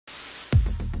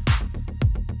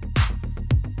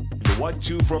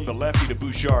1-2 from the lefty to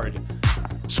Bouchard.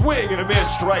 Swing and a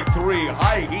miss, strike three,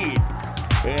 high heat.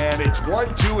 And it's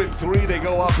 1, 2, and 3. They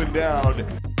go up and down.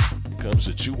 Comes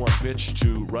a 2-1 pitch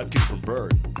to Rudkin from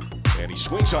Bird. And he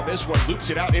swings on this one, loops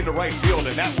it out into right field,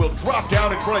 and that will drop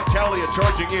down in front of Talia,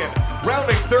 charging in.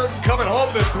 Rounding third and coming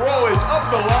home, the throw is up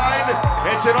the line.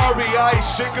 It's an RBI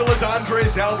single as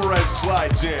Andres Alvarez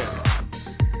slides in.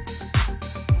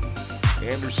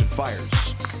 Anderson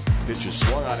fires. Pitch is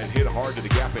swung on and hit hard to the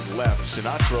gap in left.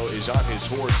 Sinatra is on his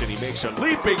horse, and he makes a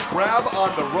leaping grab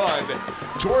on the run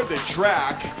toward the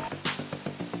track.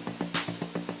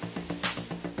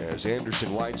 As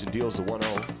Anderson winds and deals the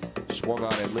 1-0. Swung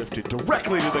on and lifted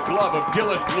directly to the glove of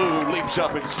Dylan Blue, who leaps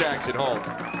up and stacks it home.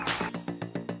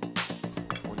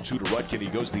 1-2 to Rudkin. He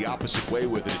goes the opposite way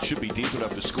with it. It should be deep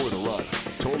enough to score the run.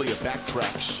 Tolia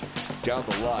backtracks down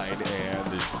the line,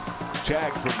 and the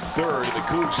tag from third, and the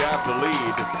Cougs have the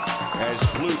lead as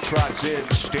Blue trots in,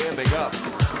 standing up.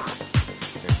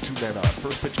 And 2 men on.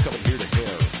 First pitch coming here to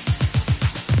Hare.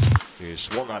 Is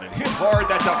swung on and hit hard.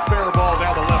 That's a fair ball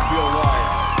down the left field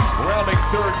line. Rounding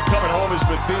third, coming home is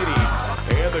Matheny.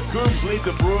 And the Cougs lead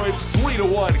the Bruins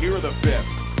 3-1 here in the fifth.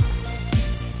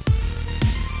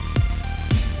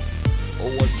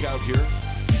 0-1 count here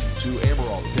to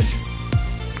Amaral, the pitch.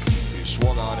 He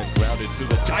swung on and grounded through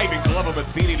the diving glove of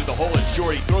Matheny to the hole and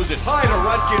short. He throws it high to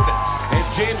Rudkin, and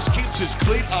James keeps his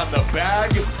cleat on the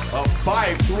bag. A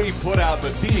 5-3 putout.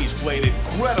 Matheny's played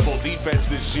incredible defense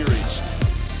this series.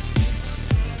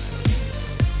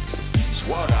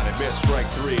 Swung on and missed, strike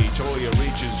three. Tolia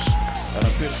reaches on a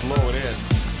pitch low and in.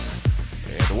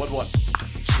 And the 1-1.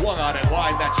 Swung on and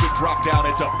line, that should drop down.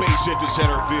 It's a base hit to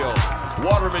center field.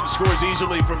 Waterman scores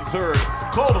easily from third.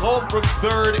 Called home from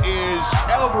third is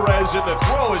Alvarez, and the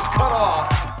throw is cut off.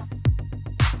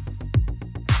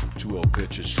 2-0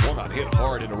 pitch is swung on, hit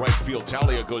hard into right field.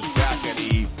 Talia goes back and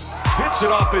he hits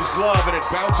it off his glove, and it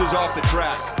bounces off the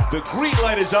track. The green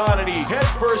light is on, and he head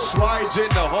first slides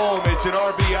into home. It's an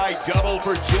RBI double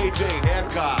for J.J.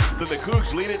 Hancock. Then the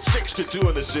Cougs lead it 6-2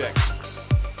 in the sixth.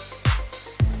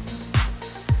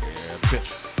 And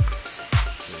pitch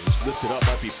is lifted up,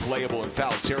 might be playable in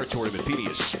foul territory. Matheny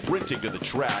is sprinting to the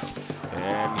track,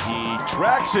 and he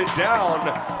tracks it down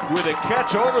with a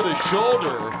catch over the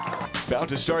shoulder. About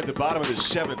to start the bottom of the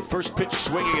seventh. First pitch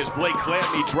swinging is Blake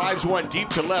Clanton. He drives one deep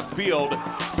to left field.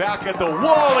 Back at the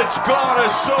wall, it's gone. A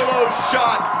solo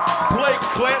shot. Blake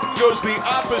Clanton goes the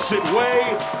opposite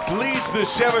way. Leads the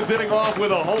seventh inning off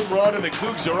with a home run, and the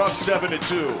Cougs are up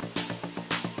 7-2.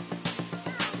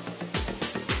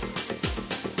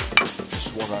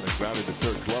 Swung on and grounded to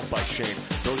third, glove by Shane.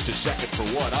 Goes to second for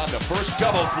one. On to first,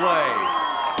 double play.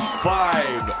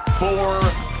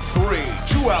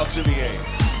 5-4-3. 2 outs in the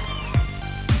eighth.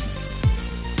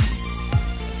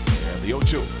 The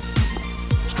 0-2.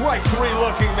 Strike three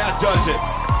looking, that does it.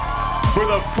 For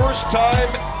the first time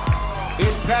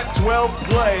in Pac-12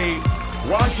 play,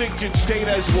 Washington State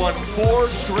has won 4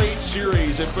 straight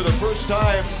series. And for the first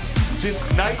time since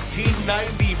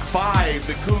 1995,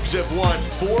 the Cougs have won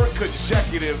 4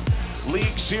 consecutive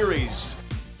league series.